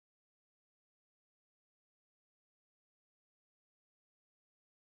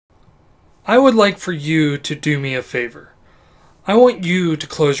I would like for you to do me a favor. I want you to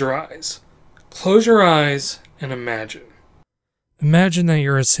close your eyes. Close your eyes and imagine. Imagine that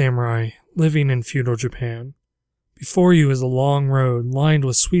you're a samurai living in feudal Japan. Before you is a long road lined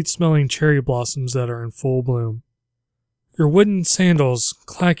with sweet-smelling cherry blossoms that are in full bloom. Your wooden sandals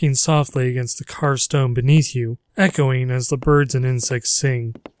clacking softly against the carved stone beneath you, echoing as the birds and insects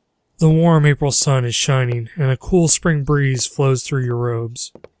sing. The warm April sun is shining, and a cool spring breeze flows through your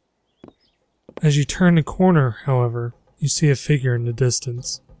robes. As you turn the corner, however, you see a figure in the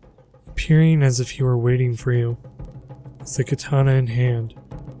distance, appearing as if he were waiting for you, with the katana in hand.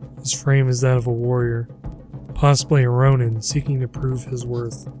 His frame is that of a warrior, possibly a ronin seeking to prove his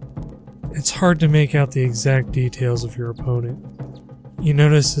worth. It's hard to make out the exact details of your opponent. You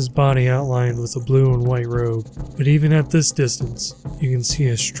notice his body outlined with a blue and white robe, but even at this distance, you can see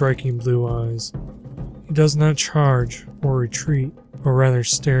his striking blue eyes. He does not charge or retreat, or rather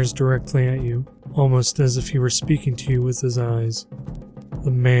stares directly at you, almost as if he were speaking to you with his eyes.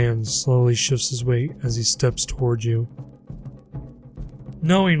 The man slowly shifts his weight as he steps toward you.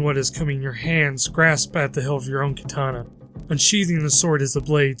 Knowing what is coming, your hands grasp at the hilt of your own katana, unsheathing the sword as the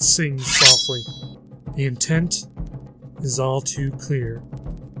blade sings softly. The intent is all too clear.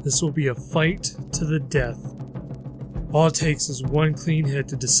 This will be a fight to the death. All it takes is one clean hit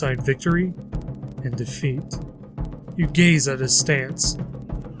to decide victory and defeat. You gaze at his stance,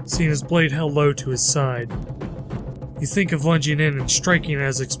 seeing his blade held low to his side. You think of lunging in and striking at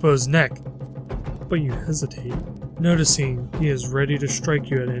his exposed neck, but you hesitate, noticing he is ready to strike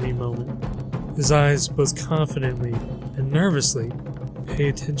you at any moment. His eyes, both confidently and nervously, pay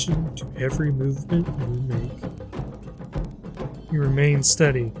attention to every movement you make. You remain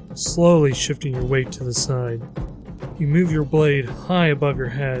steady, slowly shifting your weight to the side. You move your blade high above your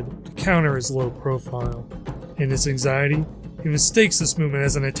head to counter his low profile. In his anxiety, he mistakes this movement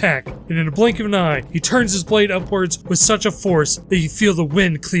as an attack, and in a blink of an eye, he turns his blade upwards with such a force that you feel the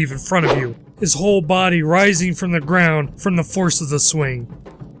wind cleave in front of you, his whole body rising from the ground from the force of the swing.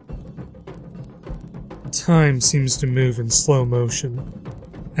 Time seems to move in slow motion.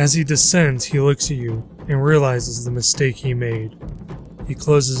 As he descends, he looks at you and realizes the mistake he made. He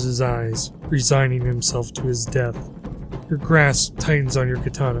closes his eyes, resigning himself to his death. Your grasp tightens on your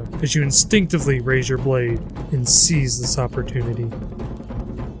katana as you instinctively raise your blade and seize this opportunity.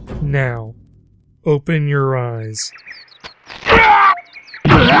 Now, open your eyes.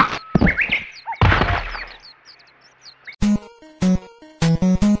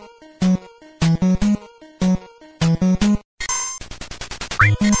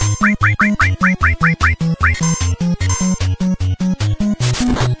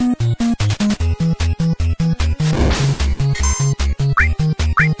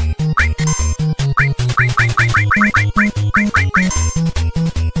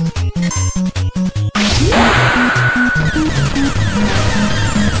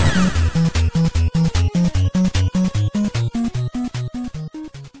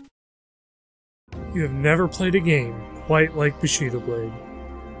 You have never played a game quite like Bushido Blade.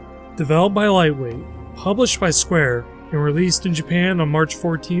 Developed by Lightweight, published by Square, and released in Japan on March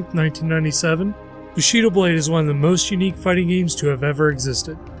 14, 1997, Bushido Blade is one of the most unique fighting games to have ever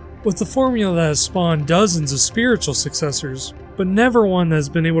existed. With a formula that has spawned dozens of spiritual successors, but never one that has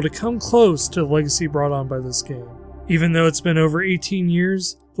been able to come close to the legacy brought on by this game. Even though it's been over 18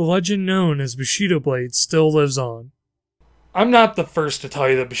 years, the legend known as Bushido Blade still lives on. I'm not the first to tell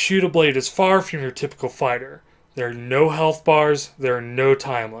you that Bushido Blade is far from your typical fighter. There are no health bars, there are no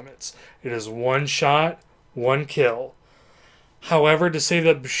time limits. It is one shot, one kill. However, to say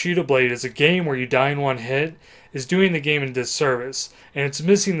that Bushido Blade is a game where you die in one hit is doing the game a disservice, and it's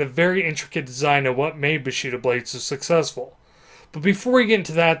missing the very intricate design of what made Bushido Blade so successful. But before we get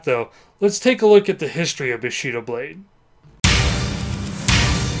into that though, let's take a look at the history of Bushido Blade.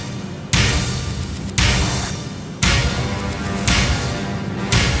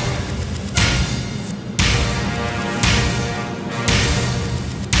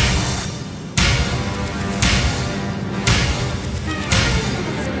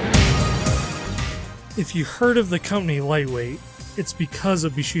 If you heard of the company Lightweight, it's because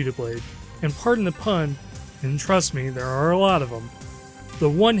of Bushido Blade, and pardon the pun, and trust me, there are a lot of them, the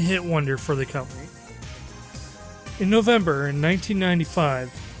one-hit wonder for the company. In November in 1995,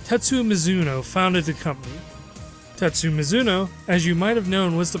 Tetsuya Mizuno founded the company. Tetsuya Mizuno, as you might have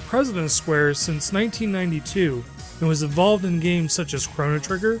known, was the president of Square since 1992 and was involved in games such as Chrono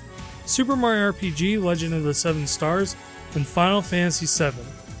Trigger, Super Mario RPG Legend of the Seven Stars, and Final Fantasy VII.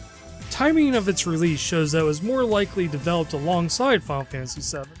 Timing of its release shows that it was more likely developed alongside Final Fantasy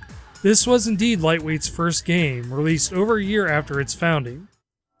VII. This was indeed Lightweight's first game, released over a year after its founding.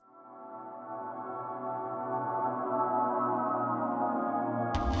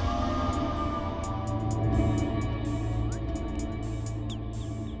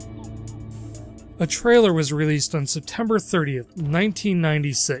 a trailer was released on September 30th,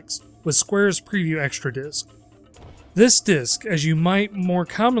 1996, with Square's Preview Extra Disc. This disc, as you might more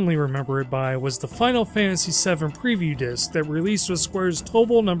commonly remember it by, was the Final Fantasy VII Preview disc that released with Square's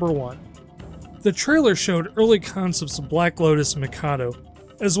Tobal No. 1. The trailer showed early concepts of Black Lotus and Mikado,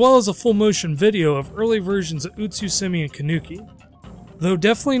 as well as a full motion video of early versions of Utsusemi and Kanuki. Though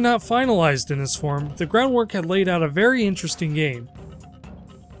definitely not finalized in this form, the groundwork had laid out a very interesting game.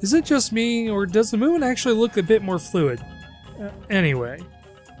 Is it just me, or does the movement actually look a bit more fluid? Anyway.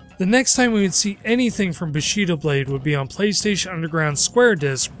 The next time we would see anything from Bushido Blade would be on PlayStation Underground's Square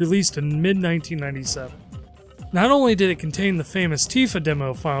disc, released in mid-1997. Not only did it contain the famous Tifa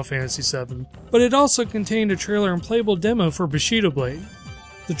demo of Final Fantasy VII, but it also contained a trailer and playable demo for Bushido Blade.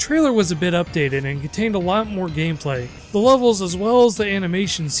 The trailer was a bit updated and contained a lot more gameplay. The levels as well as the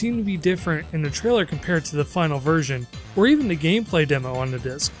animation seemed to be different in the trailer compared to the final version, or even the gameplay demo on the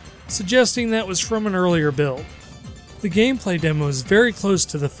disc, suggesting that was from an earlier build. The gameplay demo is very close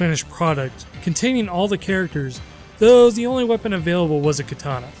to the finished product, containing all the characters, though the only weapon available was a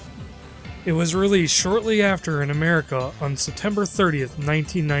katana. It was released shortly after in America on September 30th,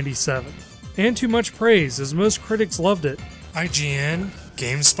 1997, and to much praise as most critics loved it. IGN,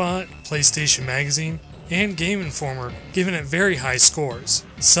 GameSpot, PlayStation Magazine, and Game Informer giving it very high scores.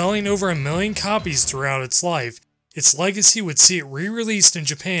 Selling over 1 million copies throughout its life, its legacy would see it re-released in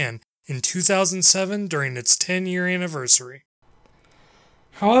Japan in 2007 during its 10-year anniversary.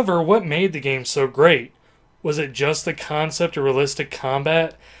 However, what made the game so great? Was it just the concept of realistic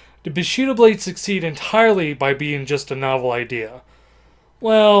combat? Did Bushido Blade succeed entirely by being just a novel idea?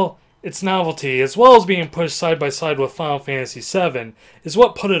 Well, its novelty, as well as being pushed side by side with Final Fantasy VII, is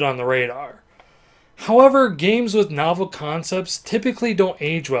what put it on the radar. However, games with novel concepts typically don't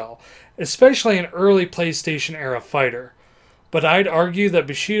age well, especially an early PlayStation era fighter. But I'd argue that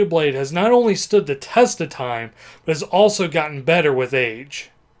Bushido Blade has not only stood the test of time, but has also gotten better with age.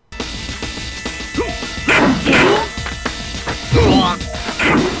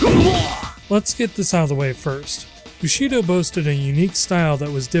 Let's get this out of the way first. Bushido boasted a unique style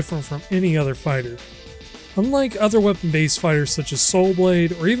that was different from any other fighter. Unlike other weapon-based fighters such as Soul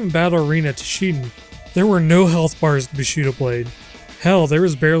Blade or even Battle Arena Tashiden, there were no health bars to Bushido Blade. Hell, there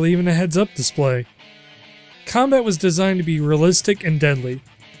was barely even a heads-up display. Combat was designed to be realistic and deadly.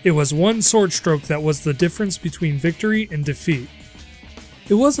 It was one sword stroke that was the difference between victory and defeat.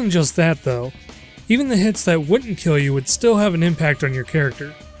 It wasn't just that though. Even the hits that wouldn't kill you would still have an impact on your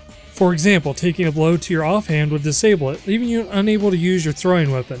character. For example, taking a blow to your offhand would disable it, leaving you unable to use your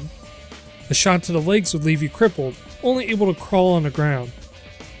throwing weapon. A shot to the legs would leave you crippled, only able to crawl on the ground.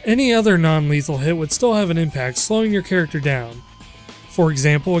 Any other non-lethal hit would still have an impact, slowing your character down. For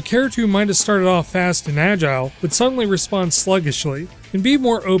example, a character who might have started off fast and agile would suddenly respond sluggishly, and be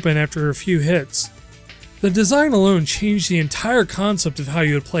more open after a few hits. The design alone changed the entire concept of how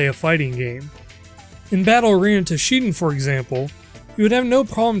you would play a fighting game. In Battle Arena Tashiden, for example, you would have no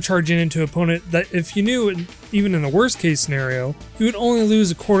problem charging into an opponent that if you knew, even in the worst case scenario, you would only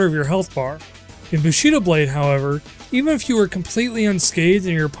lose a quarter of your health bar. In Bushido Blade, however, even if you were completely unscathed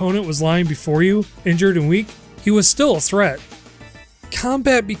and your opponent was lying before you, injured and weak, he was still a threat.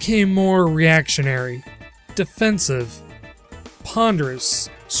 Combat became more reactionary, defensive, ponderous,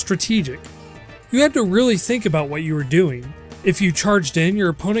 strategic. You had to really think about what you were doing. If you charged in, your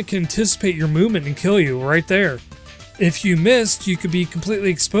opponent could anticipate your movement and kill you right there. If you missed, you could be completely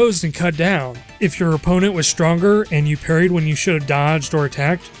exposed and cut down. If your opponent was stronger and you parried when you should have dodged or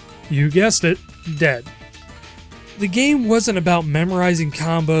attacked, you guessed it, dead. The game wasn't about memorizing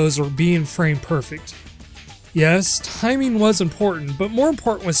combos or being frame perfect. Yes, timing was important, but more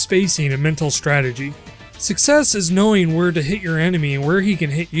important was spacing and mental strategy. Success is knowing where to hit your enemy and where he can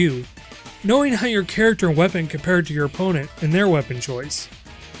hit you. Knowing how your character and weapon compared to your opponent and their weapon choice.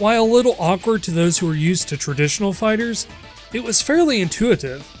 While a little awkward to those who were used to traditional fighters, it was fairly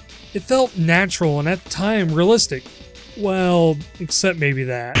intuitive. It felt natural and at the time realistic. Well, except maybe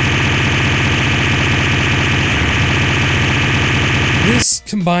that. This,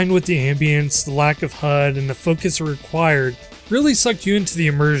 combined with the ambience, the lack of HUD, and the focus required, really sucked you into the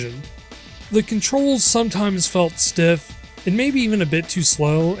immersion. The controls sometimes felt stiff, and maybe even a bit too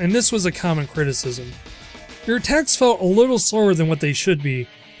slow, and this was a common criticism. Your attacks felt a little slower than what they should be,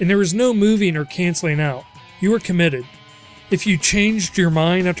 and there was no moving or canceling out. You were committed. If you changed your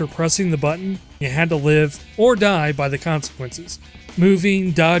mind after pressing the button, you had to live or die by the consequences.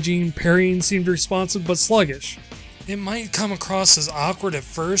 Moving, dodging, parrying seemed responsive but sluggish. It might come across as awkward at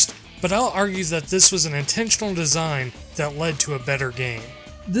first, but I'll argue that this was an intentional design that led to a better game.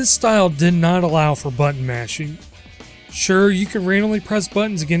 This style did not allow for button mashing. Sure, you could randomly press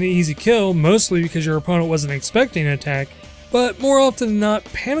buttons to get an easy kill, mostly because your opponent wasn't expecting an attack, but more often than not,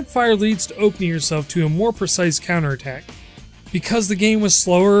 panic fire leads to opening yourself to a more precise counterattack. Because the game was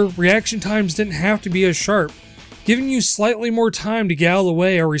slower, reaction times didn't have to be as sharp, giving you slightly more time to get out of the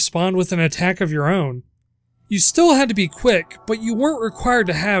way or respond with an attack of your own. You still had to be quick, but you weren't required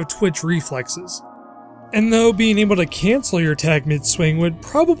to have twitch reflexes. And though being able to cancel your attack mid-swing would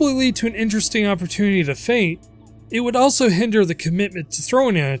probably lead to an interesting opportunity to feint, it would also hinder the commitment to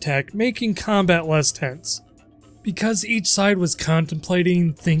throwing an attack, making combat less tense. Because each side was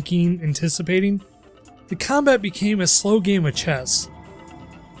contemplating, thinking, anticipating, the combat became a slow game of chess.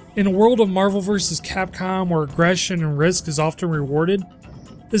 In a world of Marvel vs. Capcom where aggression and risk is often rewarded,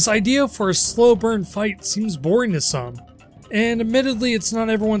 this idea for a slow burn fight seems boring to some, and admittedly it's not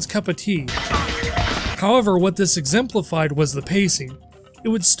everyone's cup of tea. However, what this exemplified was the pacing. It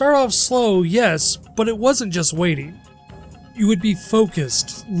would start off slow, yes, but it wasn't just waiting. You would be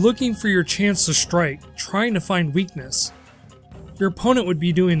focused, looking for your chance to strike, trying to find weakness. Your opponent would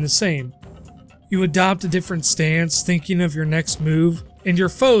be doing the same. You adopt a different stance, thinking of your next move, and your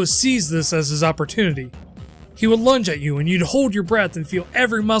foe sees this as his opportunity. He would lunge at you and you'd hold your breath and feel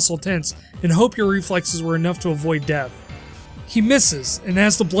every muscle tense and hope your reflexes were enough to avoid death. He misses, and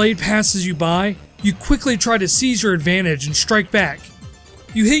as the blade passes you by, you quickly try to seize your advantage and strike back.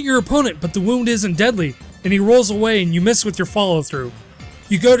 You hit your opponent, but the wound isn't deadly, and he rolls away and you miss with your follow-through.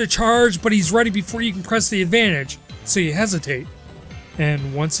 You go to charge, but he's ready before you can press the advantage, so you hesitate.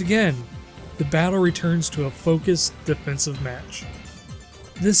 And once again, the battle returns to a focused defensive match.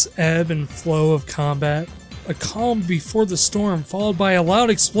 This ebb and flow of combat, a calm before the storm followed by a loud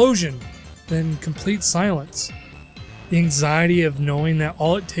explosion, then complete silence. The anxiety of knowing that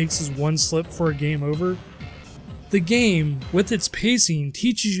all it takes is one slip for a game over. The game, with its pacing,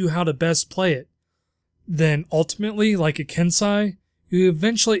 teaches you how to best play it. Then, ultimately, like a Kensai, you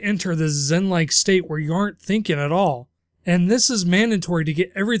eventually enter this zen-like state where you aren't thinking at all, and this is mandatory to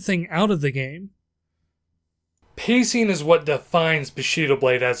get everything out of the game. Pacing is what defines Bushido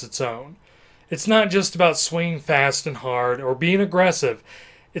Blade as its own. It's not just about swinging fast and hard or being aggressive.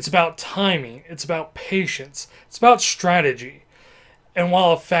 It's about timing, it's about patience, it's about strategy. And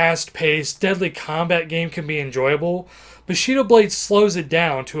while a fast-paced, deadly combat game can be enjoyable, Bushido Blade slows it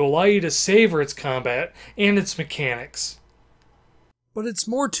down to allow you to savor its combat and its mechanics. But it's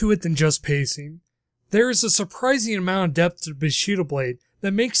more to it than just pacing. There is a surprising amount of depth to Bushido Blade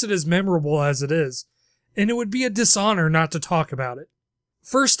that makes it as memorable as it is, and it would be a dishonor not to talk about it.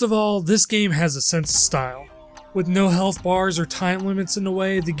 First of all, this game has a sense of style. With no health bars or time limits in the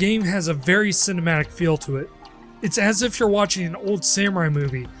way, the game has a very cinematic feel to it. It's as if you're watching an old samurai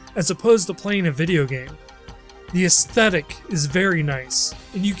movie, as opposed to playing a video game. The aesthetic is very nice,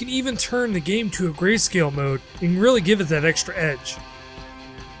 and you can even turn the game to a grayscale mode and really give it that extra edge.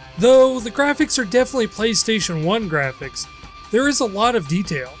 Though the graphics are definitely PlayStation 1 graphics, there is a lot of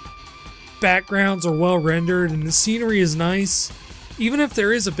detail. Backgrounds are well rendered and the scenery is nice. Even if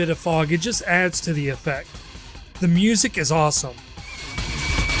there is a bit of fog, it just adds to the effect. The music is awesome.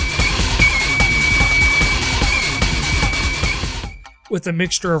 With a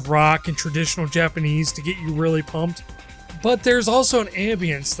mixture of rock and traditional Japanese to get you really pumped. But there's also an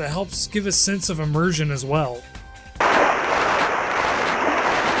ambience that helps give a sense of immersion as well.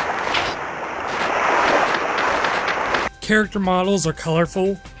 Character models are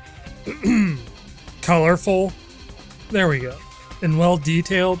colorful. Colorful. There we go. And well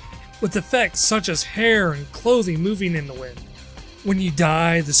detailed, with effects such as hair and clothing moving in the wind. When you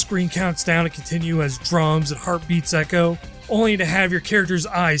die, the screen counts down to continue as drums and heartbeats echo, only to have your character's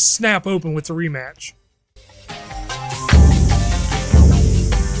eyes snap open with the rematch.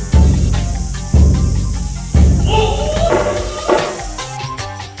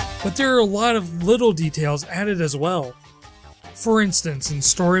 But there are a lot of little details added as well. For instance, in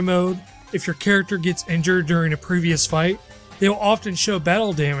story mode, if your character gets injured during a previous fight, they will often show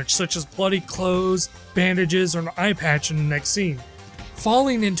battle damage such as bloody clothes, bandages, or an eye patch in the next scene.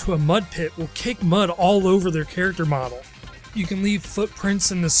 Falling into a mud pit will cake mud all over their character model. You can leave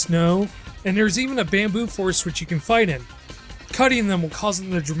footprints in the snow, and there's even a bamboo forest which you can fight in. Cutting them will cause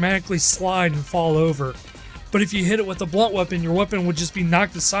them to dramatically slide and fall over, but if you hit it with a blunt weapon, your weapon would just be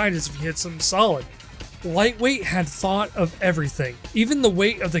knocked aside as if you hit something solid. Lightweight had thought of everything. Even the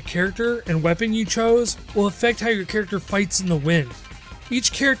weight of the character and weapon you chose will affect how your character fights in the wind.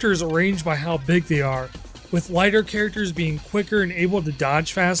 Each character is arranged by how big they are, with lighter characters being quicker and able to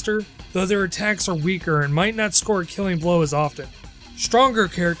dodge faster, though their attacks are weaker and might not score a killing blow as often. Stronger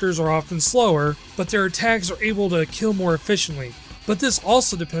characters are often slower, but their attacks are able to kill more efficiently, but this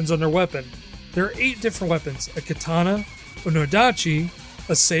also depends on their weapon. there are 8 different weapons: a katana, a nodachi,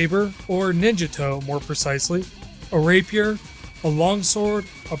 a saber, or ninjato more precisely, a rapier, a longsword,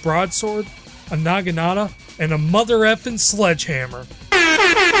 a broadsword, a naginata, and a mother effing sledgehammer.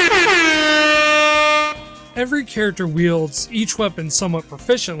 Every character wields each weapon somewhat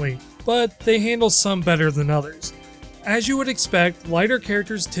proficiently, but they handle some better than others. As you would expect, lighter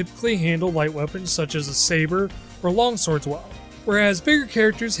characters typically handle light weapons such as a saber or longswords well, whereas bigger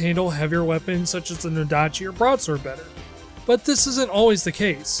characters handle heavier weapons such as the nodachi or broadsword better. But this isn't always the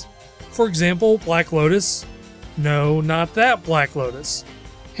case. For example, Black Lotus, no, not that Black Lotus,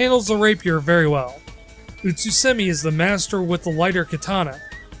 handles the rapier very well. Utsusemi is the master with the lighter katana.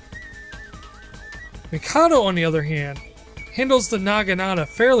 Mikado, on the other hand, handles the naginata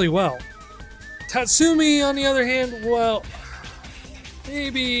fairly well. Tatsumi, on the other hand, well,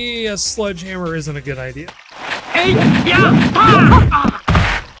 maybe a sledgehammer isn't a good idea.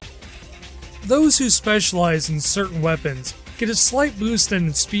 Those who specialize in certain weapons get a slight boost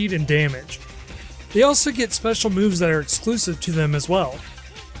in speed and damage. They also get special moves that are exclusive to them as well.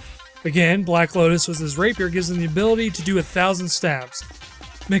 Again, Black Lotus with his rapier gives him the ability to do 1,000 stabs.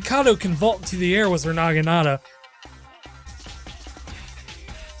 Mikado can vault into the air with her naginata,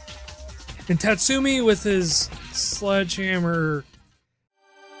 and Tatsumi with his sledgehammer.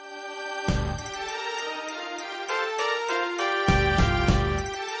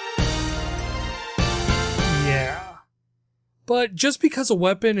 Yeah. But just because a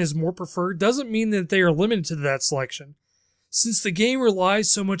weapon is more preferred doesn't mean that they are limited to that selection. Since the game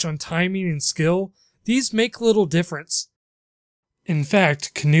relies so much on timing and skill, these make little difference. In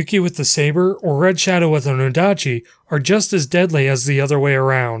fact, Kanuki with the saber or Red Shadow with a nodachi are just as deadly as the other way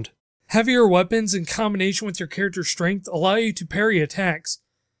around. Heavier weapons in combination with your character's strength allow you to parry attacks.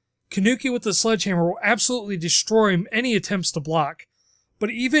 Kanuki with the sledgehammer will absolutely destroy any attempts to block, but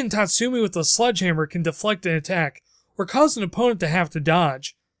even Tatsumi with the sledgehammer can deflect an attack or cause an opponent to have to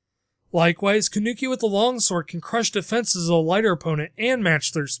dodge. Likewise, Kanuki with the longsword can crush defenses of a lighter opponent and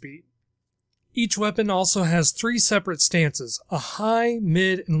match their speed. Each weapon also has 3 separate stances, a high,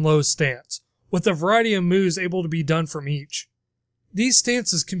 mid, and low stance, with a variety of moves able to be done from each. These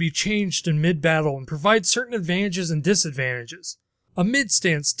stances can be changed in mid-battle and provide certain advantages and disadvantages. A mid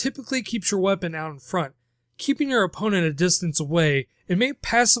stance typically keeps your weapon out in front, keeping your opponent a distance away, and may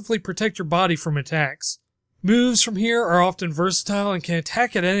passively protect your body from attacks. Moves from here are often versatile and can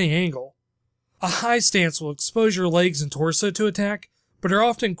attack at any angle. A high stance will expose your legs and torso to attack, but are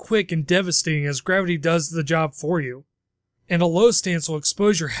often quick and devastating as gravity does the job for you. And a low stance will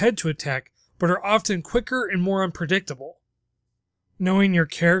expose your head to attack, but are often quicker and more unpredictable. Knowing your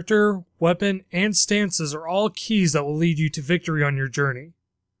character, weapon, and stances are all keys that will lead you to victory on your journey.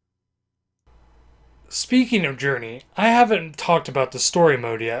 Speaking of journey, I haven't talked about the story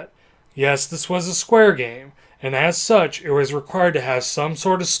mode yet. Yes, this was a Square game, and as such, it was required to have some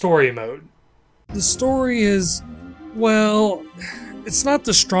sort of story mode. The story is, well, it's not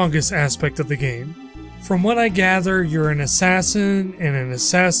the strongest aspect of the game. From what I gather, you're an assassin in an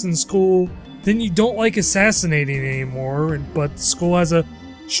assassin school, then you don't like assassinating anymore, but the school has a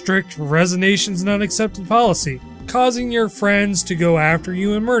strict resignations not accepted policy, causing your friends to go after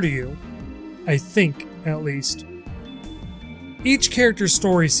you and murder you. I think, at least. Each character's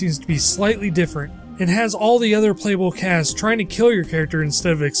story seems to be slightly different, and has all the other playable cast trying to kill your character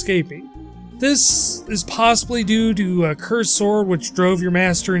instead of escaping. This is possibly due to a cursed sword which drove your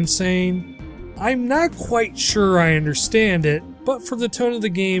master insane. I'm not quite sure I understand it, but for the tone of the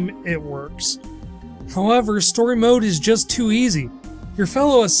game, it works. However, story mode is just too easy. Your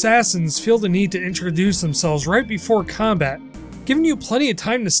fellow assassins feel the need to introduce themselves right before combat, giving you plenty of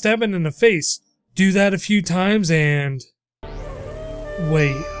time to stab them in the face. Do that a few times and...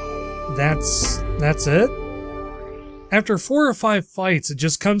 wait, that's it? After 4 or 5 fights, it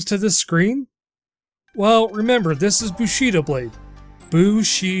just comes to this screen? Well, remember, this is Bushido Blade.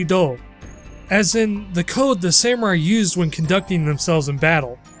 Bushido. As in, the code the samurai used when conducting themselves in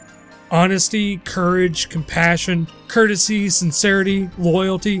battle. Honesty, courage, compassion, courtesy, sincerity,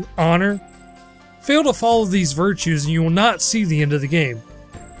 loyalty, honor. Fail to follow these virtues and you will not see the end of the game.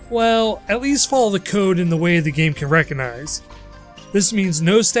 Well, at least follow the code in the way the game can recognize. This means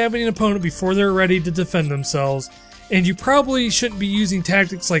no stabbing an opponent before they're ready to defend themselves, and you probably shouldn't be using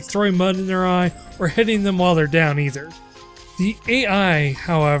tactics like throwing mud in their eye or hitting them while they're down either. The AI,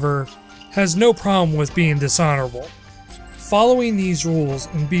 however, has no problem with being dishonorable. Following these rules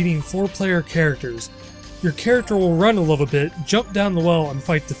and beating 4-player characters, your character will run a little bit, jump down the well, and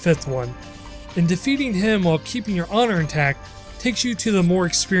fight the 5th one. And defeating him while keeping your honor intact takes you to the more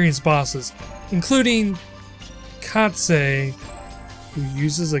experienced bosses, including Katse, who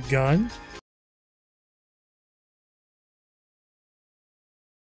uses a gun.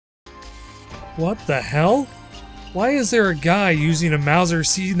 What the hell? Why is there a guy using a Mauser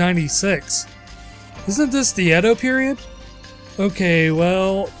C96? Isn't this the Edo period? Okay,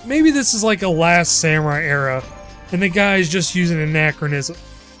 well, maybe this is like a Last Samurai era, and the guy's just using an anachronism.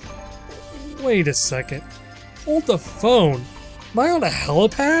 Wait a second. Hold the phone. Am I on a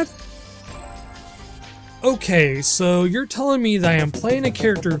helipad? Okay, so you're telling me that I am playing a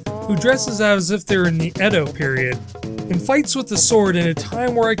character who dresses out as if they're in the Edo period, and fights with a sword in a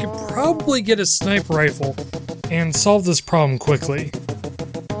time where I could probably get a sniper rifle and solve this problem quickly.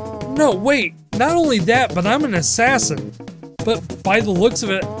 No, wait, not only that, but I'm an assassin. But by the looks of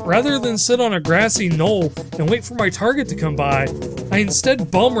it, rather than sit on a grassy knoll and wait for my target to come by, I instead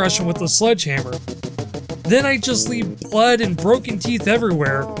bum rush him with a sledgehammer. Then I just leave blood and broken teeth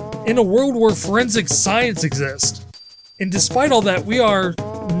everywhere, in a world where forensic science exists. And despite all that, we are,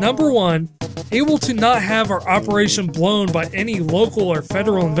 number one, able to not have our operation blown by any local or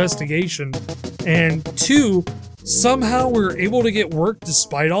federal investigation, and two, somehow we're able to get work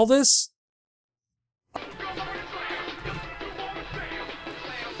despite all this?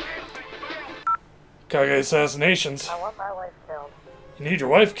 Kage assassinations. I want my wife killed. You need your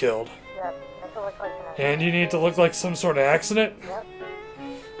wife killed? Yep. Make her look like an accident. And you need to look like some sort of accident? Yep.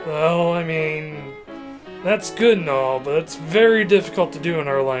 Well, I mean, that's good and all, but it's very difficult to do in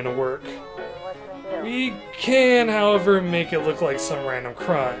our line of work. What can we do? We can, however, make it look like some random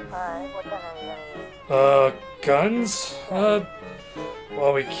crime. Alright, what gun are you gonna use? Guns?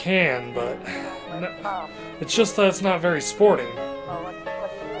 Well, we can, but no, it's just that it's not very sporting. Well, what do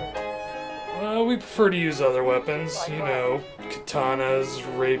you use? We prefer to use other weapons, you know, katanas,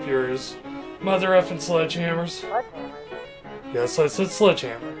 rapiers, mother effing sledgehammers. Sledgehammer? Yes, I said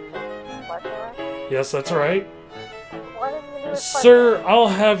sledgehammer. Sledgehammer? Yes, that's right. What did you do with Sir, I'll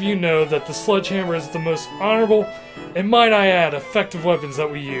have you know that the sledgehammer is the most honorable, and might I add, effective weapons that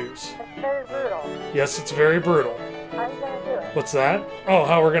we use. It's very brutal. Yes, it's very brutal. How are you gonna do it? What's that? Oh,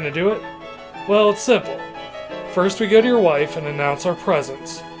 how we're gonna do it? Well, it's simple. First we go to your wife and announce our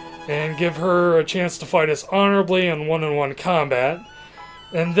presence, and give her a chance to fight us honorably in one-on-one combat,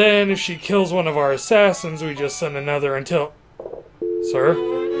 and then if she kills one of our assassins, we just send another until... Sir?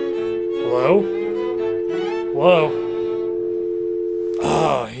 Hello? Hello?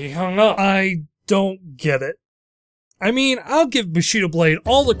 Ah, he hung up. I don't get it. I mean, I'll give Bushido Blade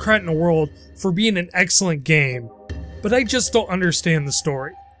all the credit in the world for being an excellent game, but I just don't understand the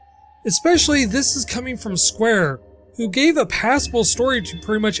story. Especially this is coming from Square, who gave a passable story to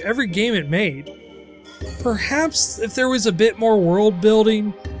pretty much every game it made. Perhaps if there was a bit more world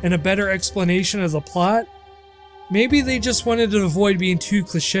building and a better explanation of the plot, maybe they just wanted to avoid being too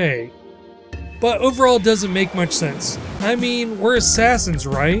cliché. But overall it doesn't make much sense. I mean, we're assassins,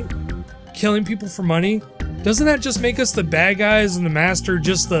 right? Killing people for money? Doesn't that just make us the bad guys and the master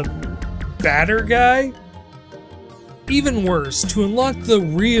just the badder guy? Even worse, to unlock the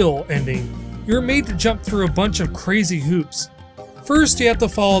real ending, you're made to jump through a bunch of crazy hoops. First, you have to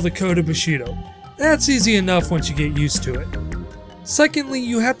follow the code of Bushido. That's easy enough once you get used to it. Secondly,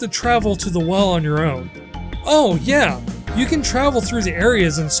 you have to travel to the well on your own. Oh yeah, you can travel through the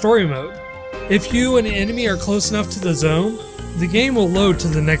areas in story mode. If you and an enemy are close enough to the zone, the game will load to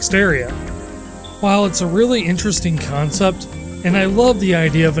the next area. While it's a really interesting concept, and I love the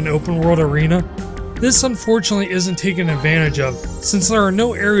idea of an open world arena, this unfortunately isn't taken advantage of since there are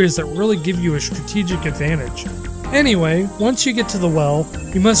no areas that really give you a strategic advantage. Anyway, once you get to the well,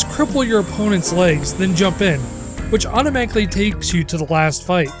 you must cripple your opponent's legs, then jump in, which automatically takes you to the last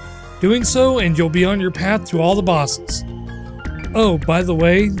fight. Doing so, and you'll be on your path to all the bosses. Oh, by the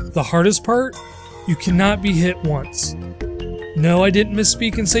way, the hardest part? You cannot be hit once. No, I didn't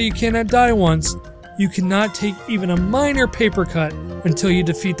misspeak and say you cannot die once. You cannot take even a minor paper cut until you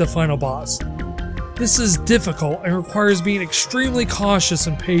defeat the final boss. This is difficult and requires being extremely cautious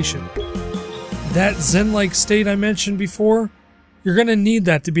and patient. That zen-like state I mentioned before, you're gonna need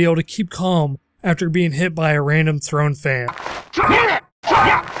that to be able to keep calm after being hit by a random thrown fan. Are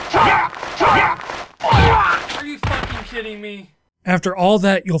you fucking kidding me? After all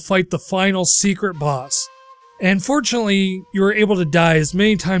that, you'll fight the final secret boss. And fortunately, you are able to die as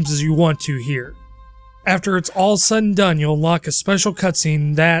many times as you want to here. After it's all said and done, you'll unlock a special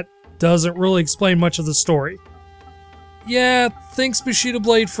cutscene that doesn't really explain much of the story. Yeah, thanks Bushido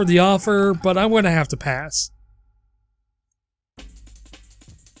Blade for the offer, but I'm gonna have to pass.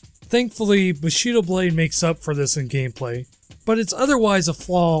 Thankfully, Bushido Blade makes up for this in gameplay, but it's otherwise a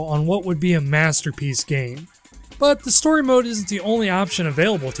flaw on what would be a masterpiece game. But the story mode isn't the only option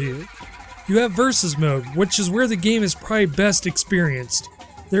available to you. You have Versus mode, which is where the game is probably best experienced.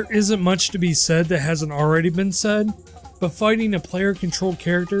 There isn't much to be said that hasn't already been said, but fighting a player-controlled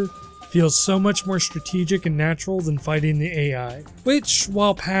character feels so much more strategic and natural than fighting the AI, which,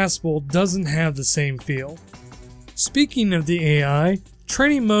 while passable, doesn't have the same feel. Speaking of the AI,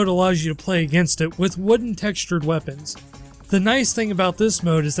 training mode allows you to play against it with wooden textured weapons. The nice thing about this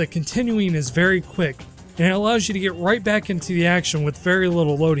mode is that continuing is very quick, and it allows you to get right back into the action with very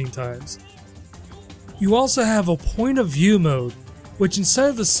little loading times. You also have a point of view mode, which instead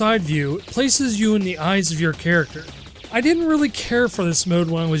of the side view, places you in the eyes of your character. I didn't really care for this mode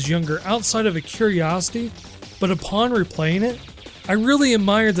when I was younger outside of a curiosity, but upon replaying it, I really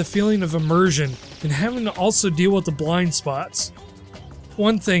admired the feeling of immersion and having to also deal with the blind spots.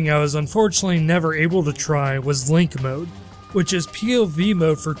 One thing I was unfortunately never able to try was Link mode, which is POV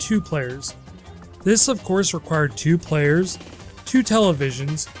mode for 2 players. This of course required 2 players, 2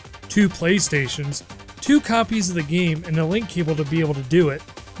 televisions, 2 PlayStations, 2 copies of the game, and a link cable to be able to do it,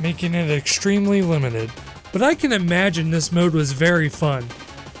 making it extremely limited. But I can imagine this mode was very fun.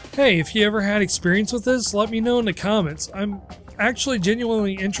 Hey, if you ever had experience with this, let me know in the comments. I'm actually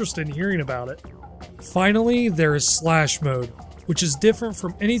genuinely interested in hearing about it. Finally, there is Slash mode, which is different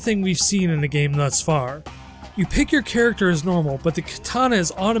from anything we've seen in the game thus far. You pick your character as normal, but the katana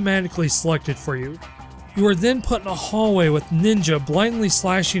is automatically selected for you. You are then put in a hallway with ninja blindly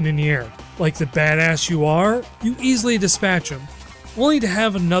slashing in the air. Like the badass you are, you easily dispatch them, only to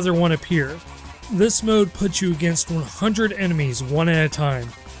have another one appear. This mode puts you against 100 enemies one at a time,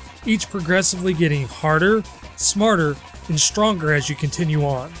 each progressively getting harder, smarter, and stronger as you continue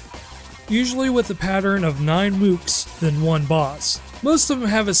on. Usually with a pattern of 9 mooks, then 1 boss. Most of them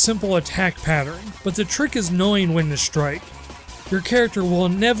have a simple attack pattern, but the trick is knowing when to strike. Your character will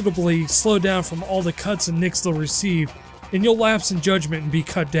inevitably slow down from all the cuts and nicks they'll receive, and you'll lapse in judgment and be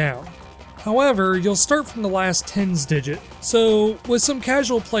cut down. However, you'll start from the last tens digit, so with some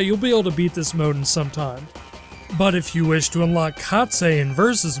casual play you'll be able to beat this mode in some time. But if you wish to unlock Katse in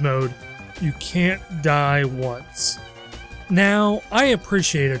Versus mode, you can't die once. Now, I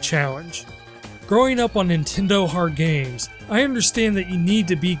appreciate a challenge. Growing up on Nintendo hard games, I understand that you need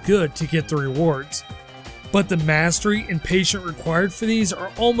to be good to get the rewards. But the mastery and patience required for these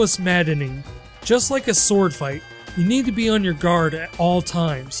are almost maddening. Just like a sword fight, you need to be on your guard at all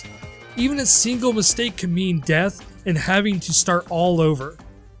times. Even a single mistake can mean death and having to start all over.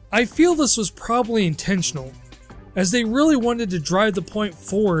 I feel this was probably intentional, as they really wanted to drive the point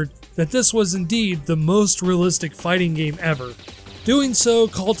forward that this was indeed the most realistic fighting game ever. Doing so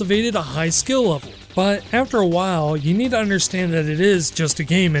cultivated a high skill level, but after a while you need to understand that it is just a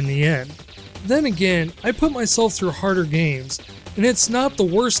game in the end. Then again, I put myself through harder games, and it's not the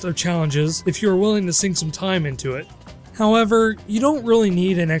worst of challenges if you are willing to sink some time into it. However, you don't really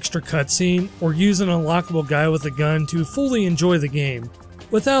need an extra cutscene or use an unlockable guy with a gun to fully enjoy the game.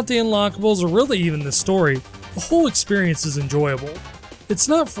 Without the unlockables or really even the story, the whole experience is enjoyable. It's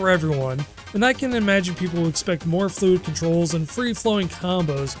not for everyone, and I can imagine people who expect more fluid controls and free-flowing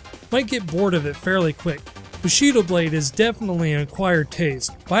combos might get bored of it fairly quick. Bushido Blade is definitely an acquired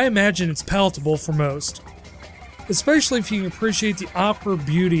taste, but I imagine it's palatable for most. Especially if you can appreciate the awkward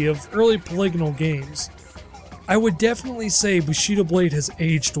beauty of early polygonal games. I would definitely say Bushido Blade has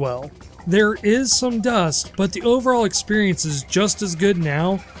aged well. There is some dust, but the overall experience is just as good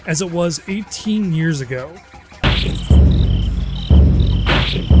now as it was 18 years ago.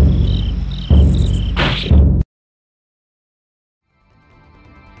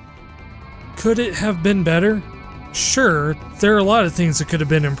 Could it have been better? Sure, there are a lot of things that could have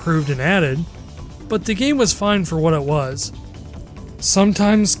been improved and added, but the game was fine for what it was.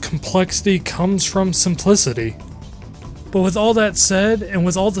 Sometimes complexity comes from simplicity. But with all that said, and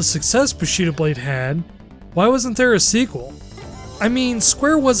with all the success Bushido Blade had, why wasn't there a sequel? I mean,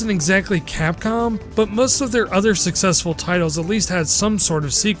 Square wasn't exactly Capcom, but most of their other successful titles at least had some sort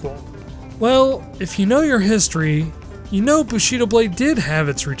of sequel. Well, if you know your history, you know Bushido Blade did have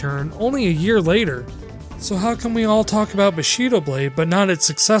its return only a year later. So how come we all talk about Bushido Blade but not its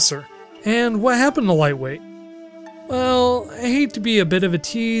successor? And what happened to Lightweight? Well, I hate to be a bit of a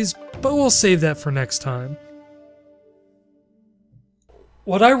tease, but we'll save that for next time.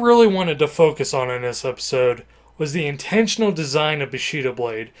 What I really wanted to focus on in this episode was the intentional design of Bushido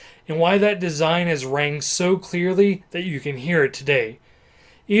Blade, and why that design has rang so clearly that you can hear it today,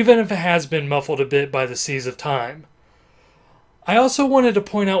 even if it has been muffled a bit by the seas of time. I also wanted to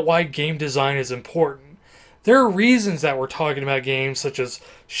point out why game design is important. There are reasons that we're talking about games such as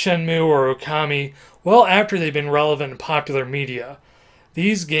Shenmue or Okami well after they've been relevant in popular media.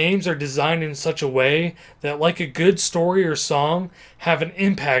 These games are designed in such a way that, like a good story or song, have an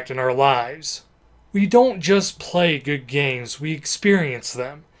impact in our lives. We don't just play good games, we experience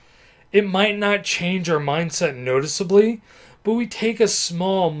them. It might not change our mindset noticeably, but we take a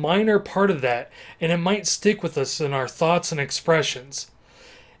small, minor part of that, and it might stick with us in our thoughts and expressions.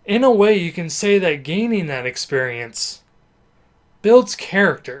 In a way, you can say that gaining that experience builds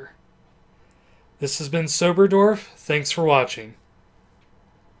character. This has been SoberDwarf. Thanks for watching.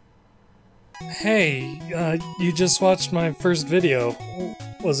 Hey, you just watched my first video.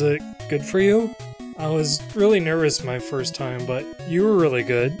 Was it good for you? I was really nervous my first time, but you were really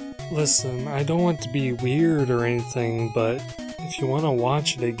good. Listen, I don't want to be weird or anything, but if you want to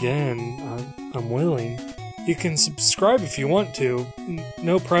watch it again, I'm willing. You can subscribe if you want to.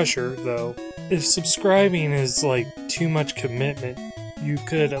 No pressure, though. If subscribing is like too much commitment, you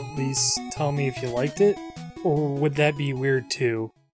could at least tell me if you liked it? Or would that be weird too?